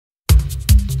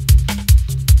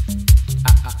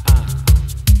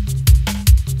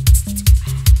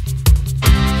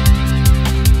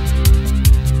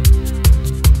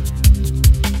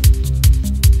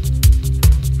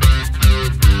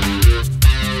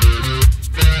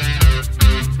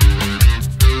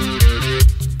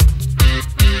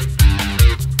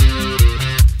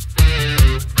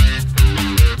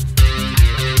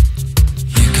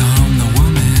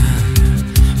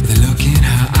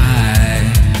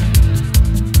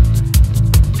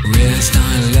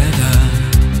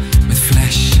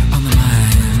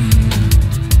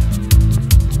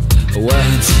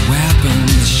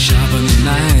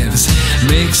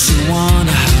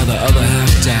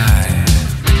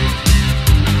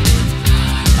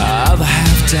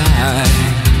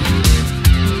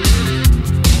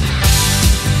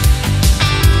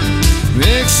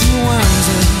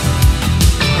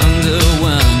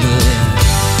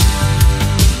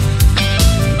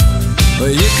Well,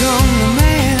 here come the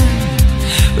man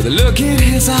with a look in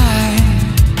his eye.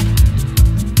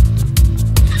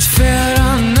 It's fed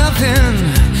on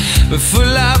nothing but full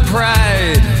of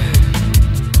pride.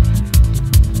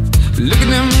 Look at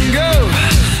him go,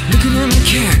 look at him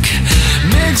kick.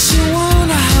 Makes you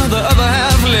wonder how the other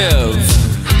half live.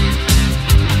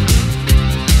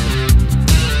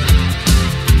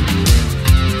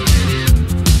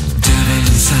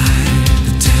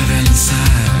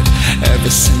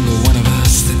 Every single one of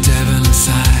us, the devil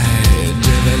inside,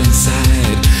 devil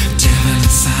inside, devil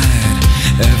inside.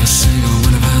 Every single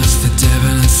one of us, the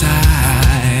devil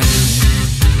inside.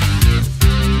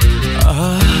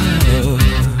 Oh.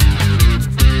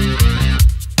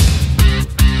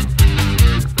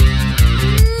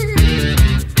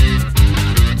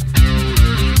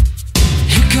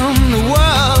 Here come the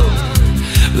world,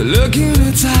 the look in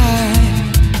its eye.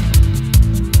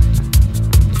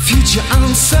 Future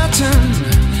uncertain,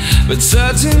 but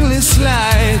certainly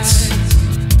slight.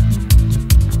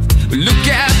 Look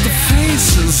at the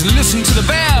faces, listen to the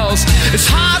bells. It's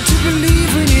hard to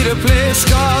believe we need a place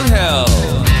called hell.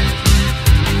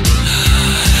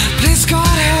 Place called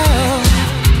hell.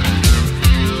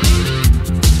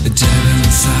 The devil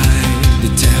inside,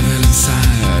 the devil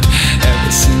inside.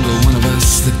 Every single one of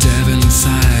us, the devil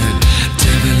inside,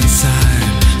 devil inside,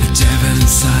 the devil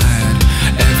inside.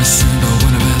 Every single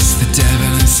one of us, the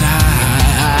devil inside.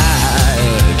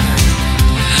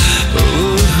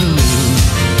 Ooh.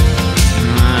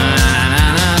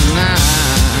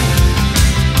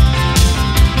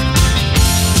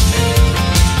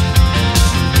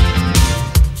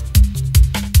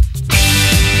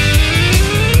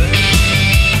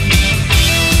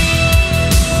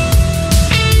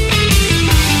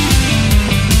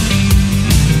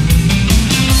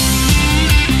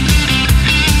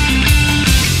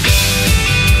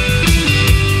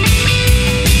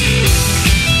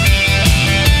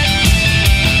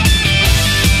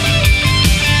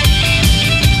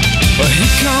 Well,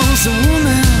 here comes a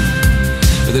woman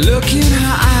with a look in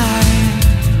her eye.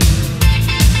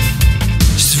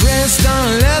 She's raised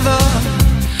on leather,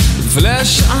 with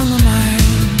flesh on the mind.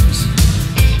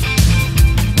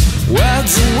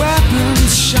 Words are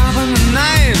weapons, sharper than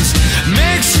knives.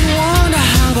 Makes you wonder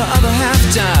how the other half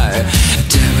died. The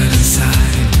devil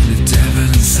inside, the devil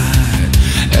inside.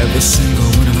 Every single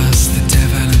one of us, the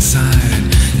devil inside,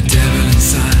 the devil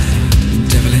inside, the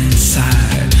devil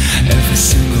inside. Every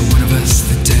single one of us,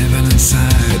 the devil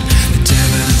inside, the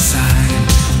devil inside,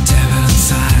 the devil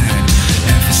inside.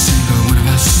 Every single one of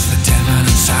us, the devil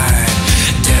inside,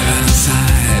 devil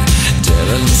inside,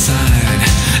 devil inside.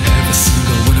 Every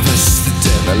single one of us, the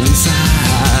devil inside.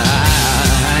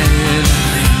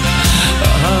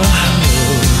 Oh.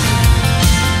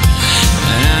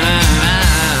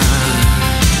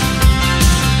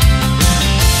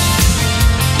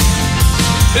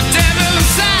 The devil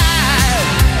inside.